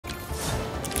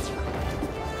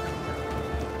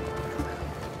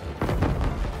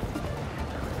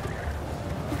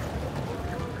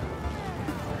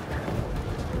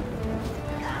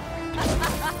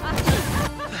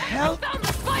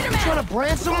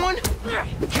brand someone?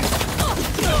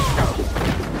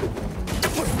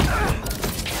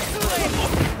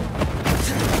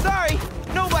 Sorry,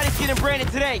 nobody's getting branded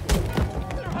today.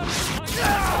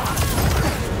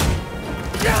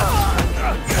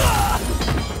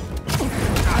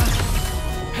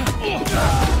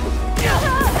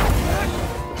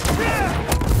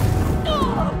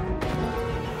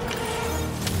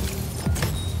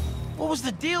 What was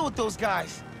the deal with those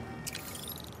guys?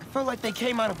 I felt like they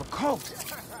came out of a cult.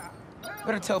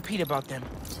 Better tell Pete about them.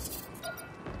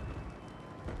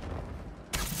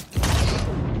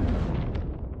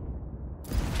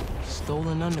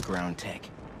 Stolen underground tech.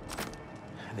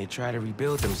 They try to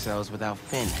rebuild themselves without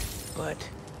Finn, but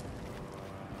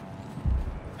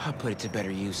I'll put it to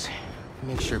better use.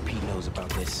 Make sure Pete knows about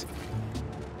this.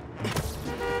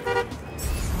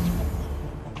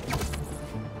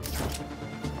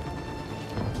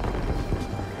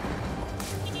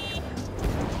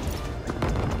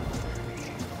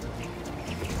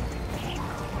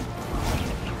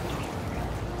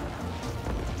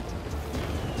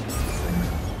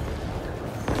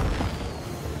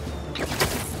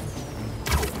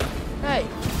 Hey,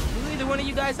 will either one of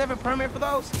you guys have a permit for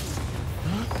those?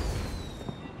 Huh?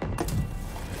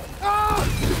 Ah!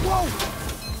 Whoa!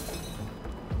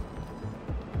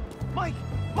 Mike!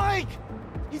 Mike!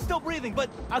 He's still breathing, but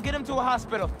I'll get him to a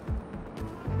hospital.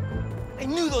 I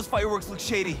knew those fireworks looked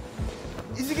shady.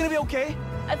 Is he gonna be okay?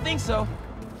 I think so.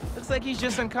 Looks like he's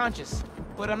just unconscious,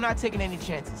 but I'm not taking any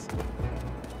chances.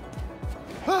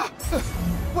 Ah!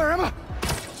 Where am I?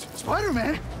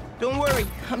 Spider-Man? Don't worry,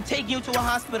 I'm taking you to a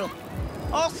hospital.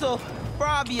 Also, for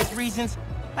obvious reasons,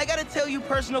 I gotta tell you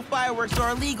personal fireworks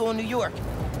are illegal in New York.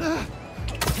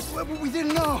 We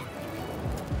didn't know.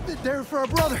 They're for our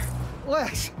brother,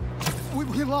 Lex. We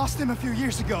lost him a few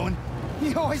years ago, and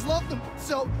he always loved them,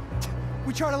 so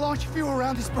we tried to launch a few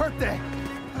around his birthday.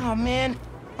 Oh, man.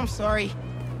 I'm sorry.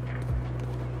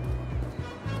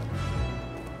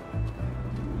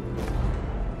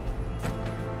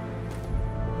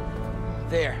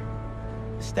 There.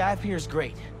 The staff here is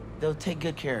great. They'll take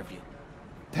good care of you.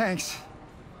 Thanks.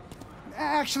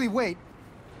 Actually, wait.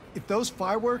 If those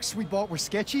fireworks we bought were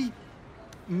sketchy,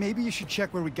 maybe you should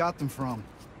check where we got them from.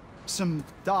 Some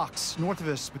docks north of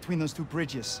us between those two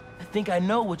bridges. I think I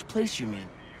know which place you mean.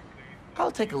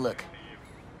 I'll take a look.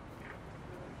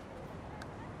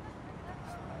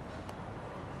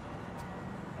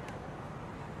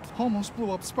 Almost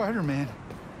blew up Spider-Man.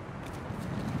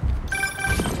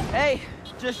 Hey,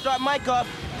 just dropped Mike off.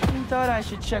 Thought I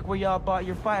should check where y'all bought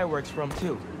your fireworks from,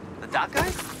 too. The dock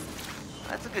guys?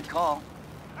 That's a good call.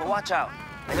 But watch out.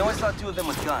 I know I saw two of them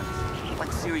with guns.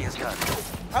 Like serious guns.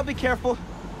 I'll be careful.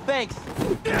 Thanks.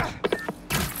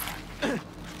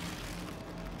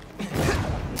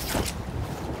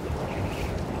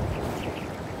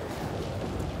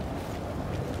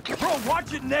 Bro,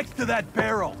 watch it next to that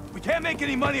barrel. We can't make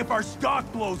any money if our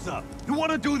stock blows up. You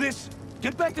wanna do this?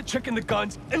 Get back to checking the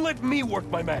guns and let me work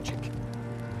my magic.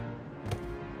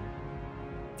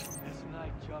 This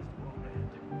night just won't end.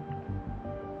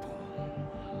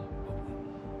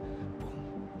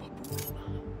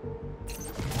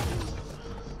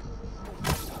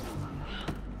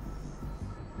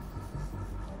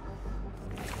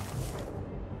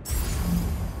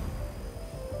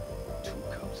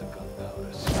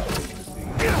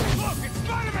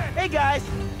 Hey guys,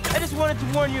 I just wanted to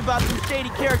warn you about some shady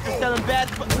characters selling bad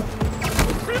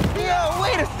Yo,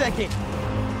 wait a second!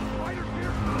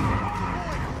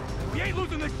 We ain't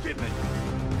losing this shipment!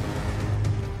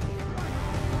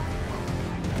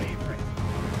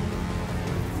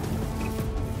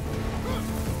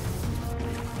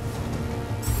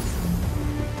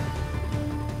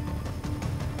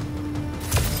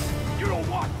 You don't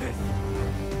want this!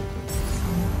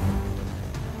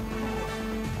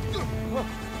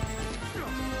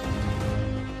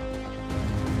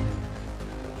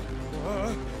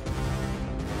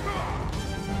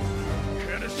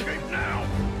 Can't escape now!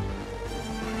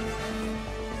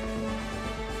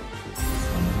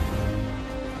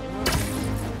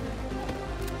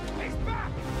 He's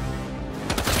back!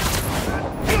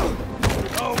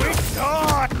 Oh, he's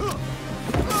gone!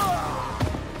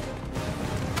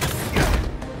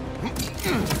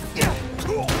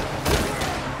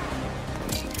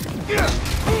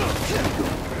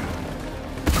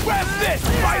 Grab this,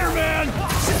 Spider-Man!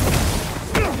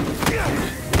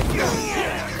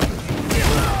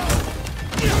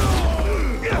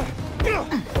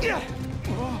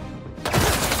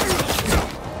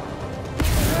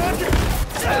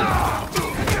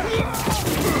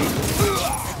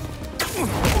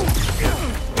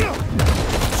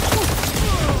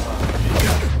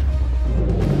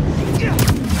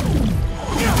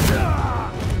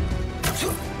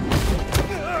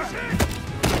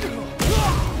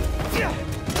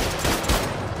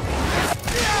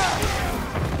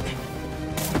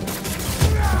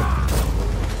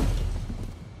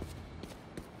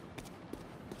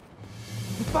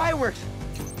 fireworks.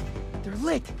 They're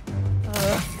lit.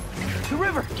 The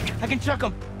river. I can chuck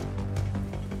them.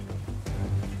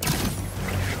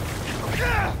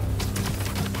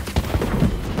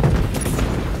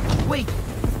 Wait,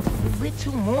 we lit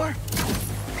 2 more?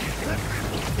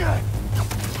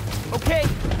 Okay,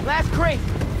 last crate.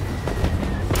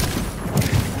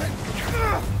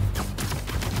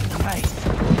 Nice.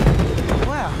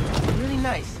 Wow, really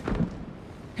nice.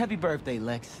 Happy birthday,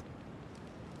 Lex.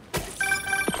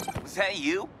 Was that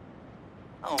you?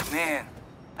 Oh, man.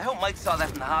 I hope Mike saw that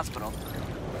from the hospital.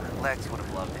 Lex would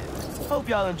have loved it. Hope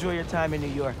y'all enjoy your time in New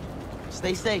York.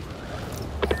 Stay safe.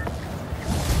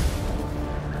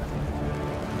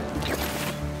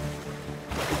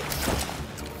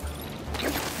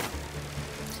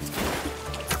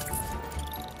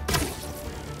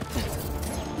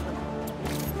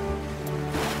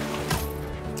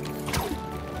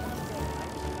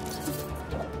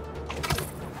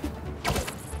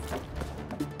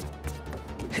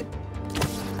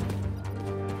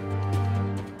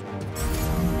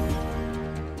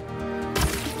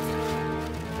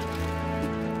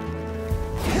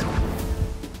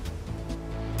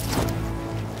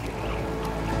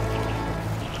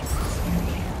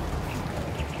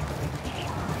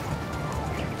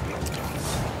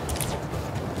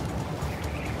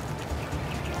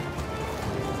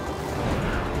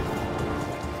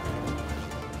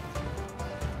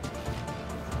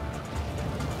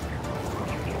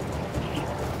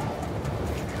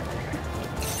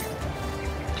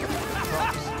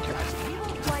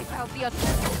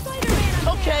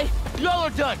 Okay, y'all are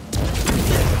done.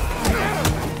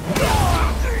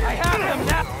 I have him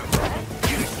now.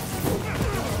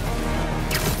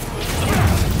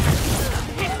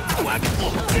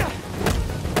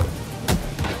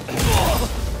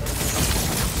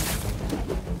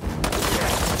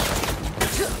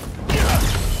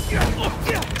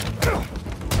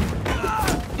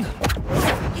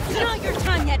 It's not your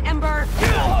time yet, Ember.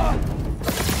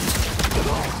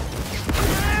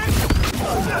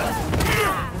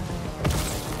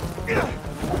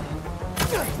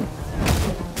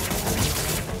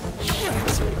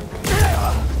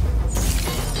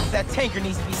 That tanker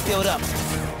needs to be sealed up.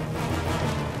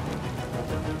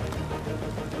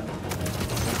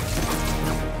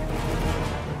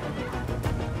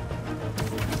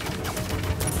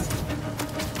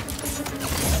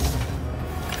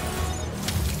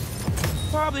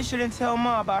 Probably shouldn't tell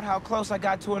Ma about how close I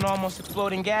got to an almost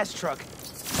exploding gas truck.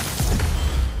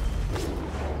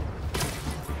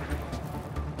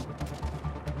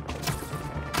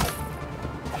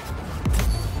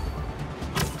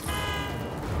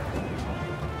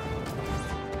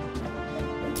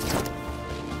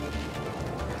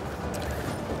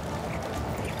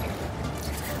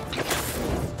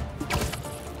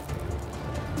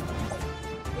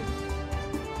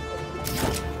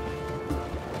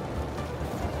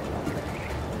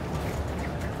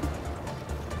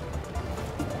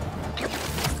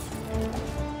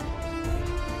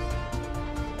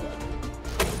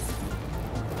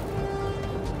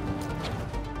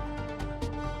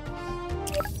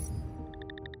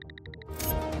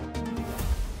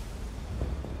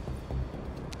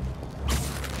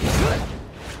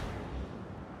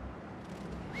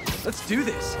 Let's do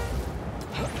this.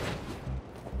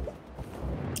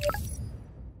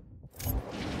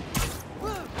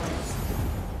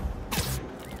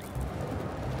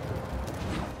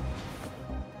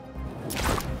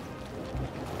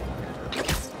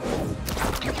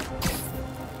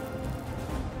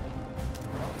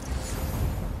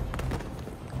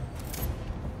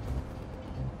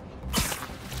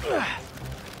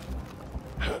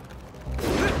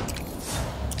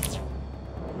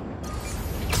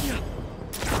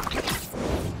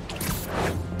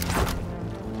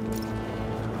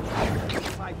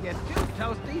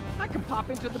 I can pop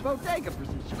into the bodega for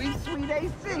some sweet, sweet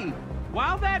AC.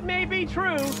 While that may be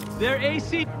true, their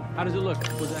AC... How does it look?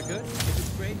 Was that good? Is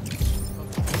it great?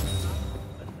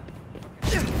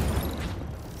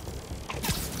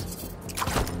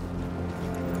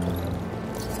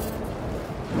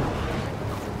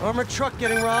 Armored truck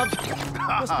getting robbed.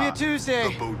 Must be a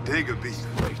Tuesday. The bodega be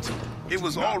great. It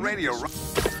was already a...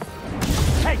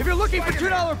 Hey, if you're looking for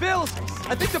 $2 bills,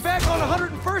 I think the bag on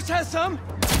 101st has some.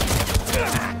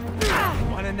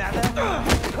 Want another?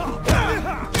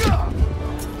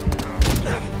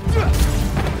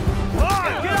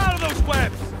 Get out of those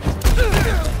webs!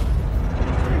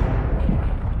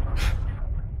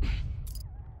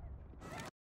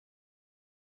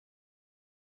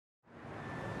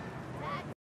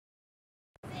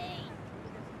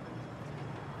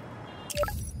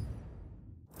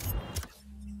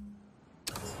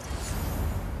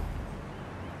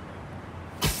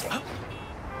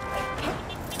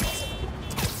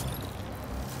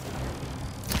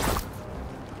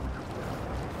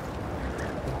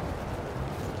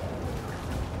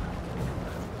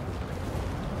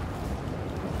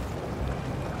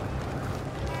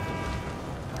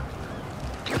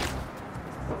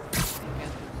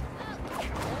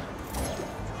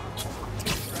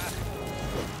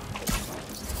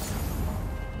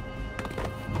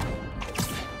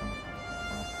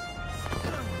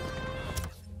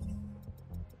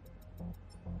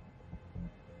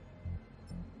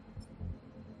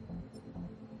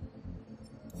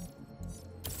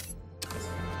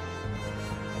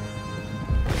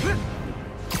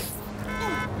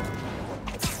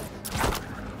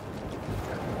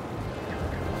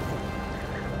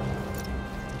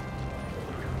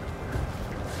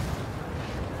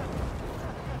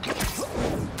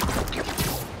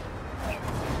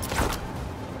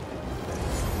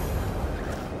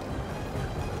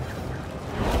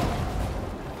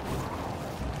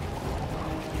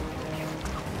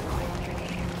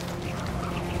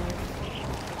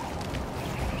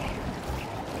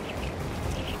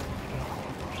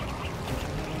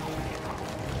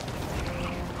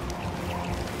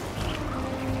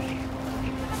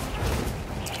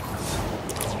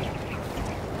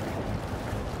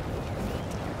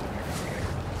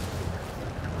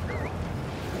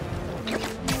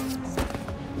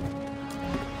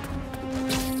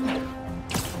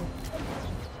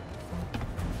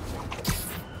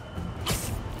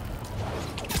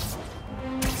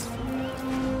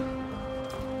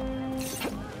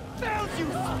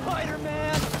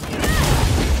 Spider-Man!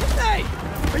 Hey!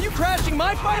 Are you crashing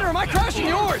my fight or am I crashing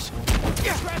yours?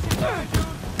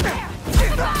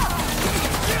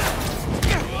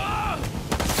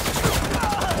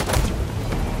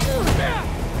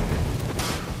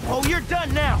 Oh, you're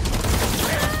done now.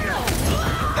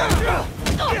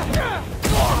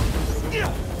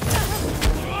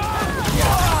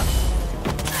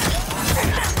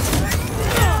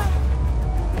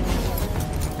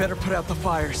 Better put out the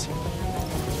fires.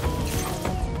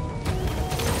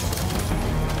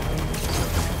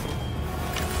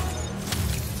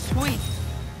 Sweet.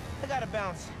 I gotta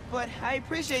bounce, but I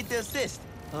appreciate the assist.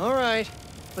 All right,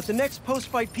 but the next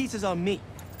post-fight pizza's on me.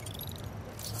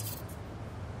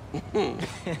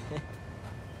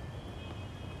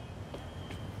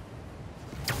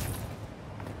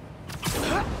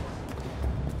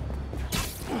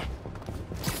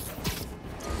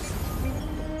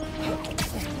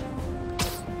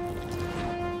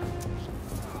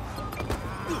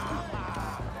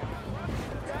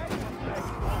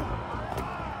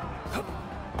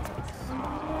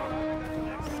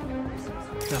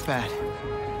 Not bad.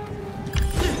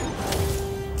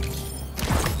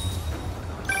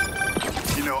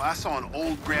 You know, I saw an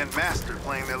old Grandmaster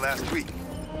playing there last week.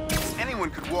 Anyone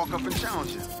could walk up and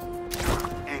challenge him.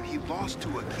 And he lost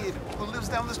to a kid who lives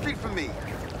down the street from me.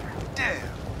 Damn.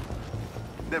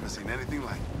 Never seen anything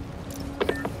like it.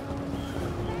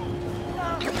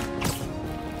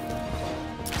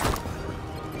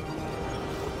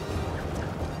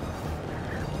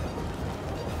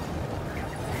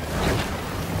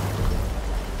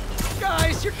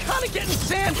 Guys, you're kind of getting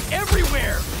sand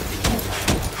everywhere!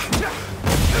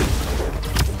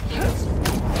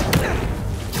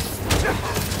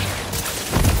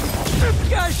 You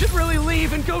guys should really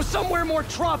leave and go somewhere more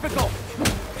tropical!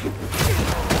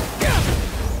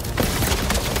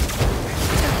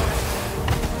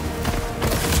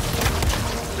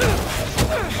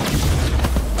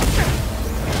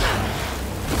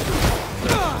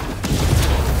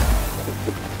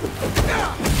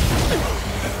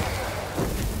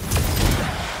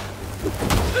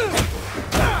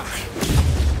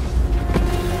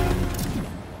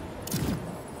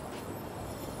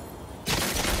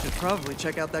 Probably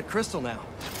check out that crystal now.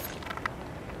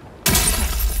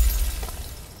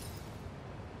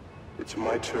 It's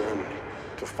my turn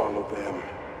to follow them.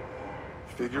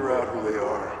 Figure out who they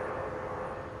are.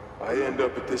 I end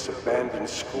up at this abandoned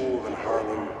school in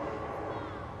Harlem.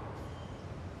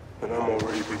 And I'm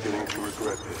already beginning to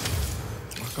regret this.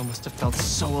 Marco must have felt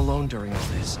so alone during all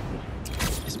this.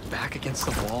 His back against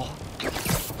the wall.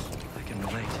 I can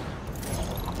relate.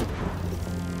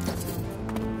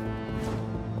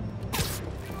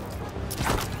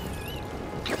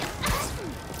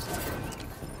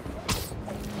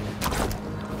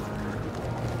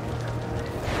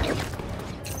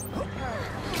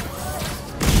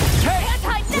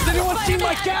 See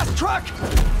my gas truck?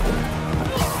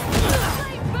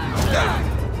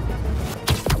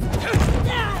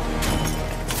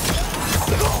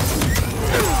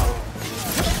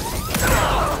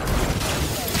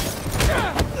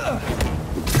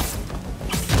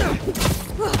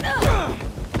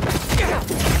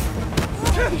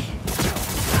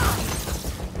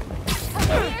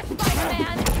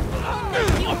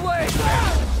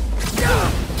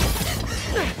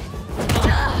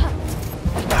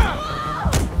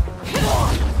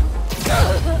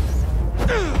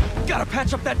 Gotta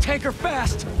patch up that tanker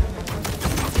fast!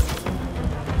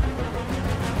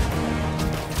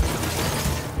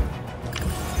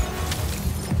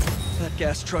 That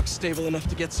gas truck's stable enough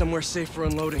to get somewhere safe for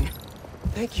unloading.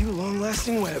 Thank you,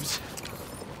 long-lasting webs.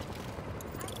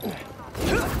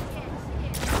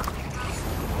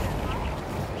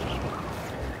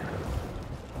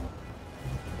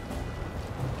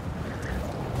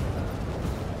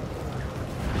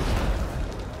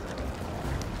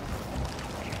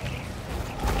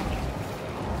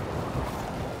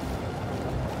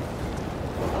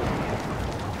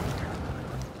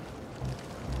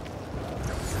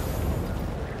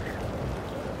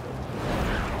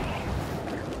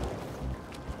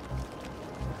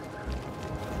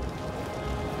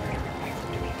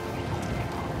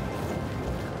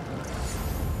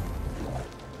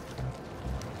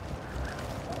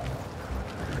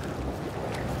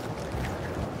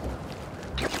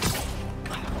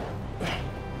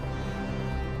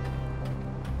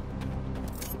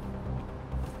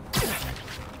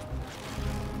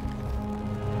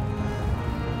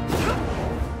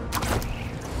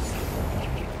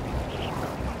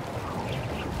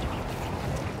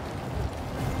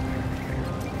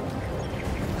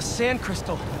 Sand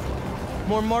crystal.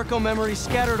 More Marco memories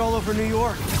scattered all over New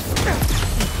York.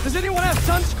 Does anyone have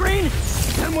sunscreen?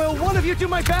 And will one of you do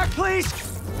my back, please?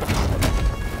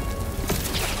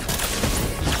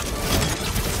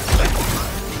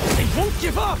 They won't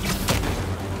give up!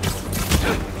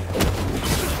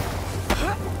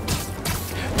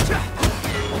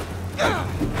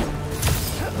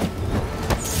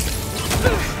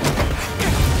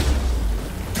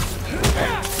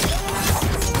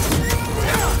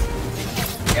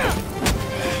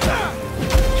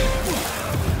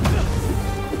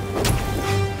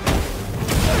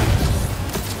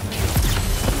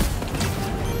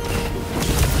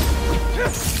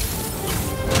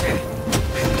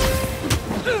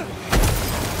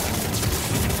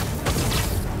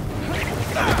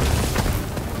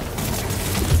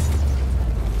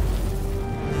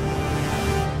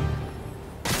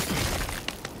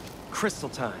 Crystal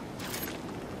time.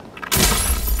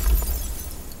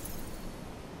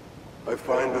 I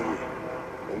find them,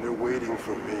 and they're waiting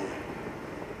for me,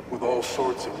 with all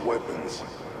sorts of weapons.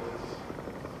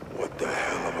 What the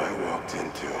hell have I walked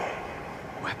into?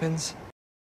 Weapons?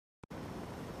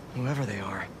 Whoever they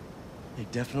are, they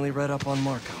definitely read up on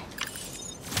Marco.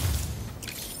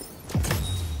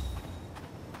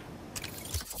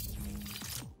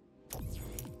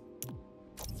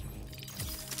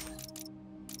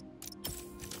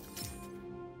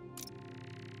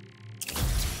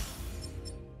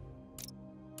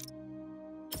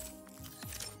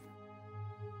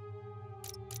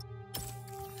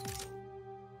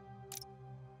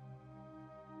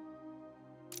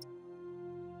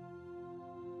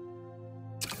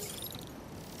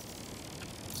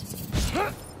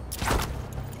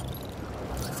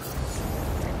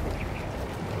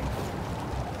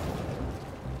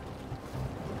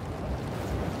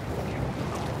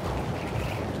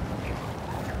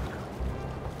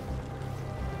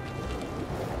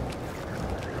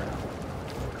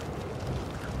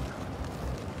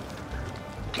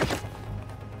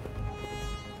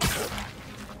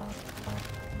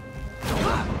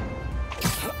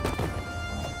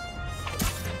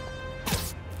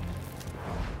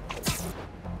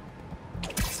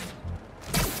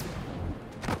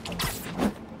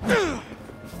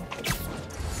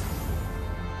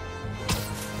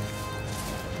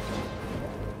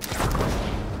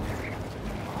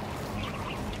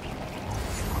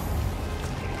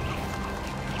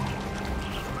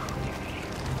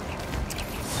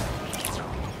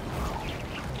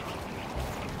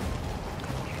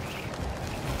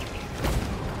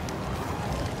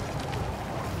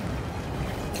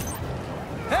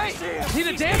 Need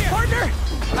a dance partner?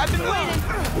 I've been waiting.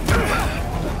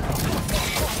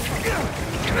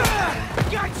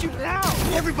 Got you now!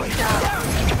 Everybody down!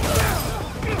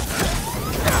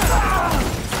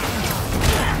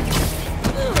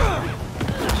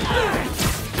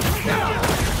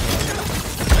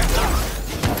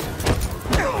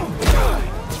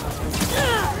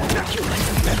 You like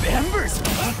them embers,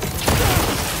 huh?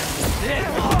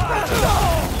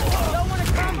 Y'all want a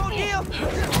combo deal?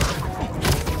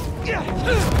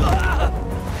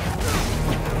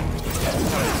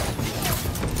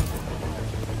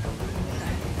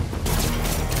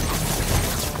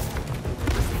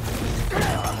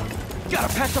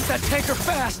 Gotta patch up that tanker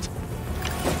fast!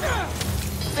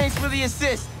 Thanks for the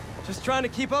assist. Just trying to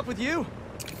keep up with you.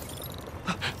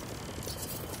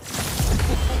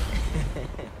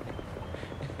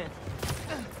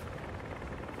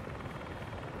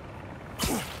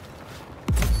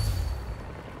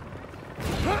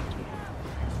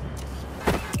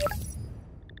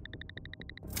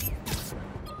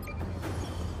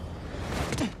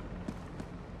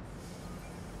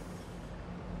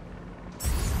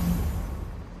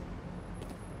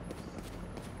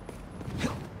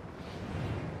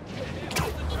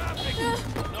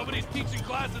 Nobody's teaching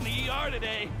class in the ER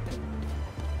today.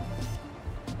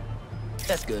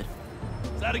 That's good.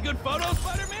 Is that a good photo,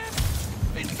 Spider-Man?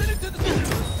 Hey, send it to the...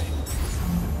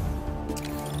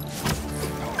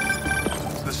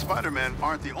 The Spider-Man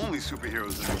aren't the only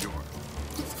superheroes in New York.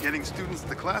 Getting students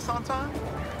to class on time?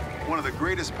 One of the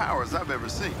greatest powers I've ever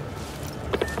seen.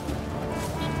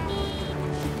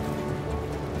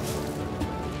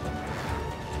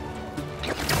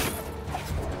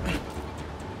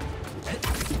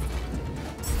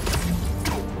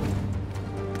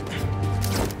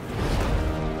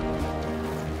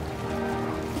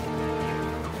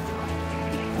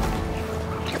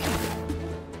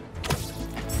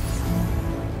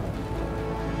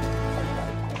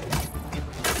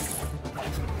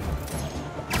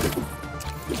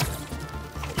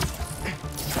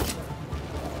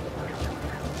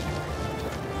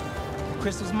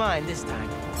 Crystal's mine this time.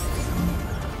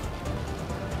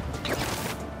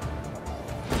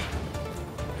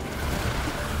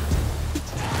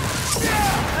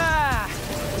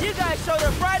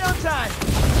 time!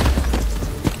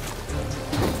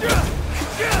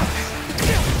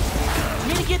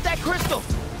 Need to get that crystal!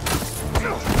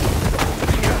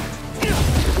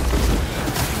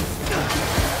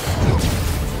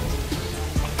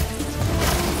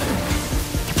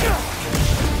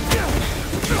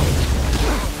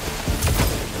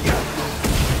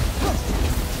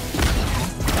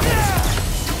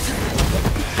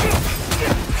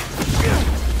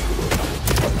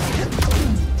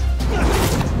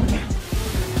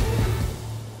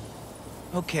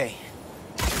 Okay,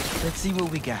 let's see what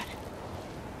we got.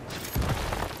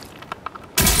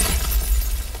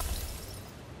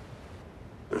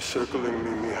 They're circling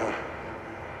me, Mija.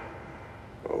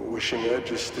 Oh, wishing I'd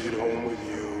just stayed home with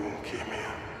you,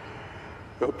 Kimia.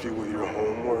 Helped you with your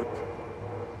homework.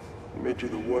 Made you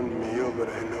the one meal that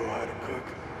I know how to cook.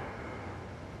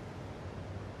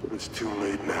 But it's too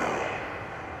late now.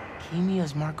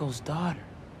 Kimia's Marco's daughter.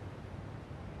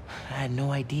 I had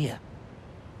no idea.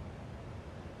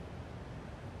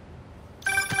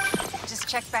 Just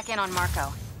checked back in on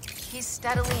Marco. He's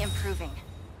steadily improving,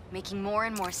 making more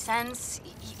and more sense.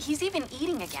 He's even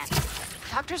eating again.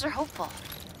 Doctors are hopeful.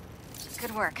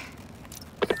 Good work.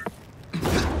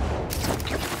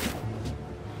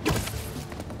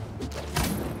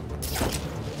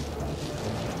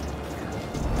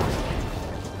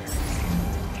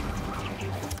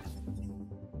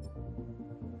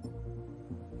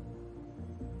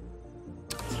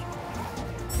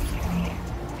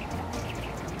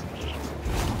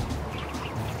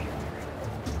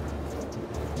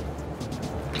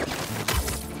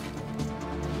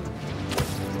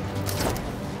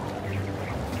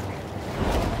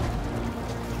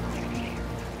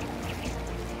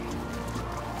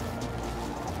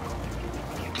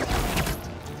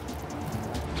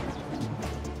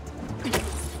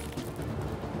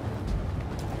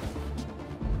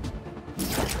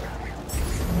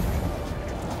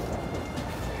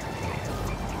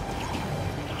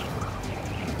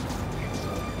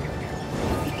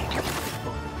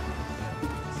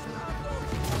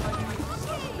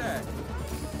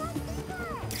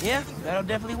 Yeah, that'll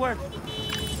definitely work.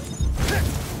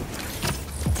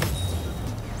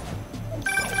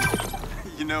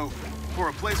 You know, for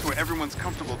a place where everyone's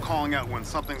comfortable calling out when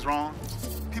something's wrong,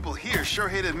 people here sure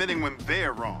hate admitting when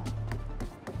they're wrong.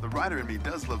 The writer in me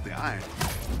does love the irony.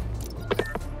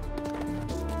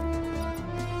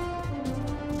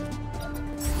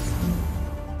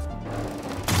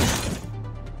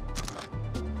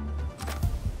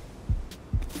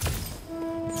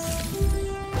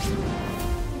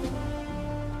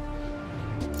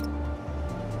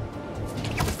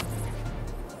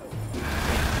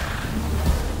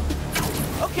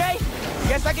 Okay,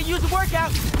 guess I could use a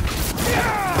workout.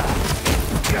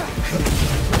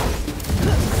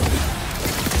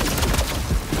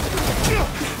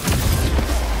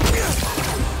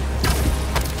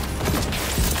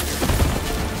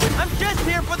 I'm just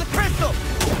here for the crystal.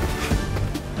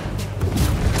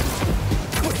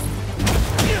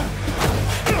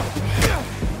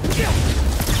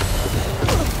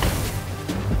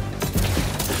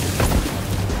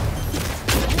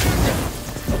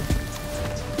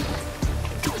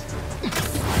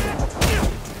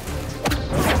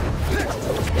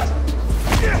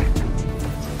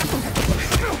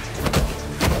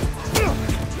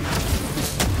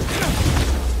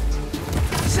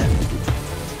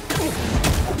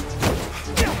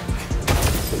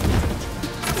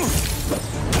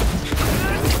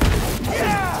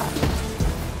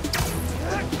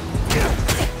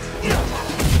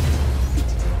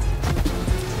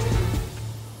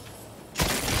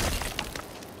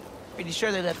 Pretty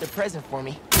sure they left a present for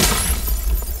me.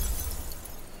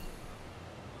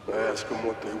 I ask them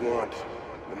what they want,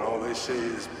 and all they say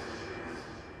is,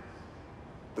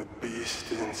 the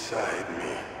beast inside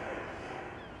me.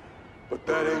 But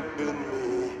that ain't been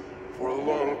me for a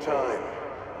long time.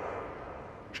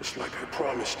 Just like I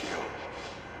promised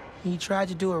you. He tried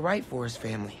to do it right for his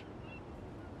family.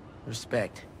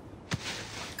 Respect.